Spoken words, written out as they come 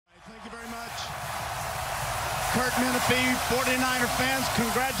Kurt Menefee, 49er fans,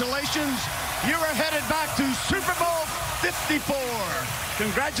 congratulations. You are headed back to Super Bowl 54.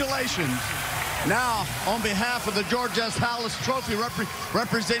 Congratulations. Now, on behalf of the George S. Halas Trophy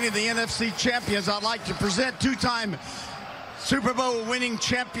representing the NFC champions, I'd like to present two-time Super Bowl winning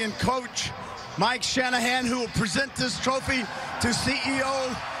champion coach Mike Shanahan, who will present this trophy to CEO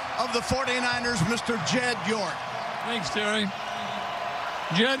of the 49ers, Mr. Jed York. Thanks, Terry.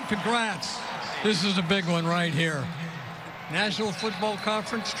 Jed, congrats. This is a big one right here. National Football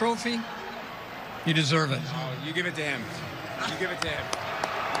Conference trophy. You deserve it. Oh, you give it to him. You give it to him.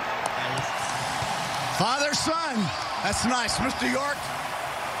 Father, son. That's nice. Mr. York,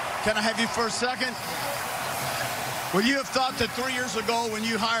 can I have you for a second? Would you have thought that 3 years ago when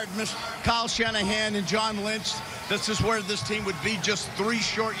you hired Mr. Kyle Shanahan and John Lynch, this is where this team would be just 3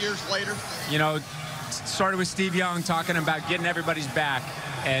 short years later? You know, started with Steve Young talking about getting everybody's back.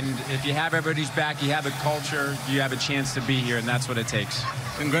 And if you have everybody's back, you have a culture, you have a chance to be here, and that's what it takes.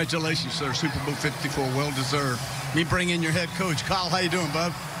 Congratulations, sir. Super Bowl 54, well-deserved. Me bring in your head coach. Kyle, how you doing,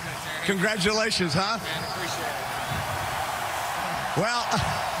 bub? Congratulations, huh? Man, appreciate it. Well,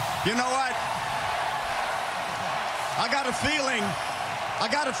 you know what? I got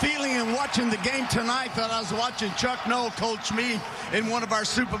a feeling in watching the game tonight that I was watching Chuck Noll coach me in one of our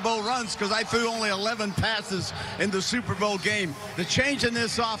Super Bowl runs, because I threw only 11 passes in the Super Bowl game. The change in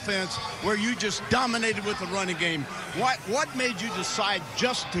this offense where you just dominated with the running game, what made you decide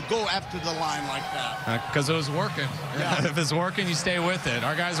just to go after the line like that? Because it was working. Yeah. If it's working, you stay with it.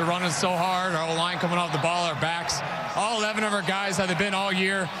 Our guys are running so hard. Our line coming off the ball, our backs. All 11 of our guys have been all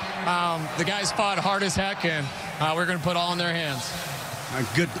year. The guys fought hard as heck, and we're going to put all in their hands.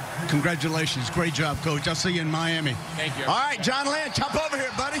 Good. Congratulations. Great job, Coach. I'll see you in Miami. Thank you. All right, John Lynch, hop over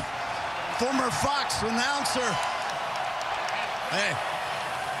here, buddy. Former Fox announcer. Hey,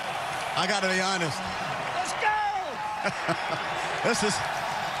 I got to be honest. Let's go!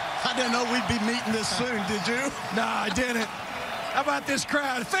 I didn't know we'd be meeting this soon, did you? No, I didn't. How about this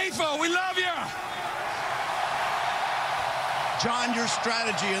crowd? Faithful, we love you! John, your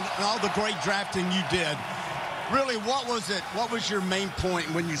strategy and all the great drafting you did, really, what was it? What was your main point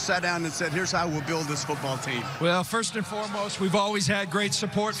when you sat down and said, here's how we'll build this football team? Well, first and foremost, we've always had great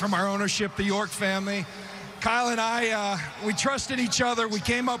support from our ownership, the York family. Kyle and I, we trusted each other. We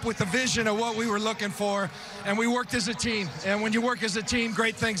came up with a vision of what we were looking for, and we worked as a team. And when you work as a team,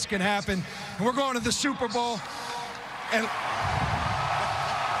 great things can happen. And we're going to the Super Bowl.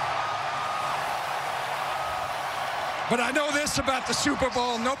 But I know this about the Super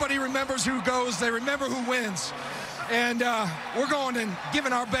Bowl. Nobody remembers who goes. They remember who wins. And we're going and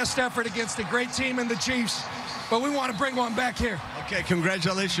giving our best effort against a great team in the Chiefs. But we want to bring one back here. Okay,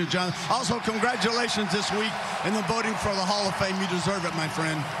 congratulations, John. Also, congratulations this week in the voting for the Hall of Fame. You deserve it, my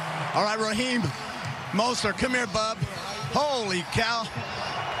friend. All right, Raheem Mostert, come here, bub. Holy cow.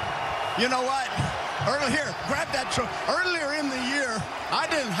 You know what? Here, grab that. Earlier in the year, I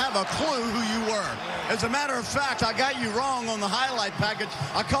didn't have a clue who you were. As a matter of fact, I got you wrong on the highlight package.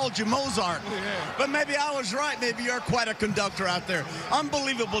 I called you Mozart. But maybe I was right. Maybe you're quite a conductor out there.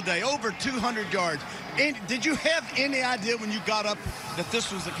 Unbelievable day, over 200 yards. Did you have any idea when you got up that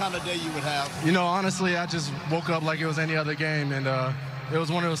this was the kind of day you would have? You know, honestly, I just woke up like it was any other game, and it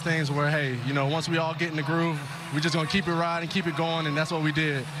was one of those things where, hey, you know, once we all get in the groove, we're just going to keep it riding, keep it going, and that's what we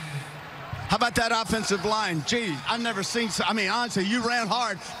did. How about that offensive line? Gee, I've never seen, I mean, honestly, you ran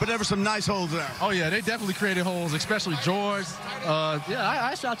hard, but there were some nice holes there. Oh, yeah, they definitely created holes, especially George. Yeah,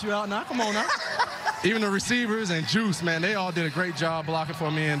 I shot you out now. Come on now. Even the receivers and Juice, man, they all did a great job blocking for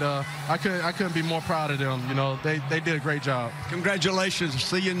me, and I couldn't be more proud of them. You know, they did a great job. Congratulations.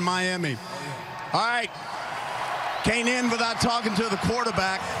 See you in Miami. All right. Can't end without talking to the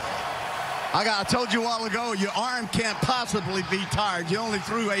quarterback. I told you a while ago, your arm can't possibly be tired. You only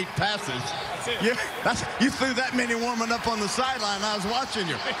threw 8 passes. That's it. You threw that many warming up on the sideline. I was watching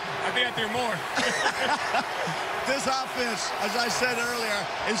you. I think I threw more. This offense, as I said earlier,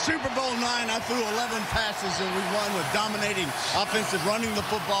 in Super Bowl IX, I threw 11 passes, and we won with dominating offensive, running the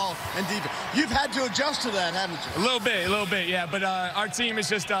football, and defense. You've had to adjust to that, haven't you? A little bit, yeah. But our team is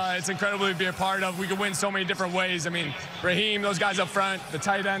just, it's incredible to be a part of. We can win so many different ways. I mean, Raheem, those guys up front, the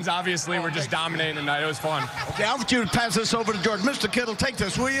tight ends, obviously, were just dominating tonight. It was fun. Okay, I want you to pass this over to George. Mr. Kittle, take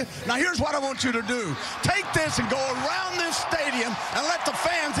this, will you? Now, here's what I want you to do. Take this and go around this stadium and let the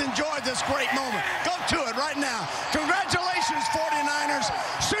fans enjoy this great moment. Go to it right now. Congratulations, 49ers.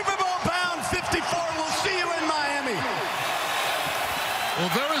 Super Bowl bound 54. We'll see you in Miami.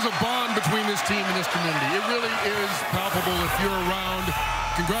 Well, there is a bond between this team and this community. It really is palpable if you're around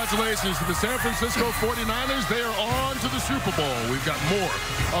to congratulations to the San Francisco 49ers. They are on to the Super Bowl. We've got more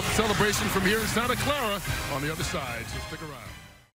of the celebration from here in Santa Clara on the other side, so stick around.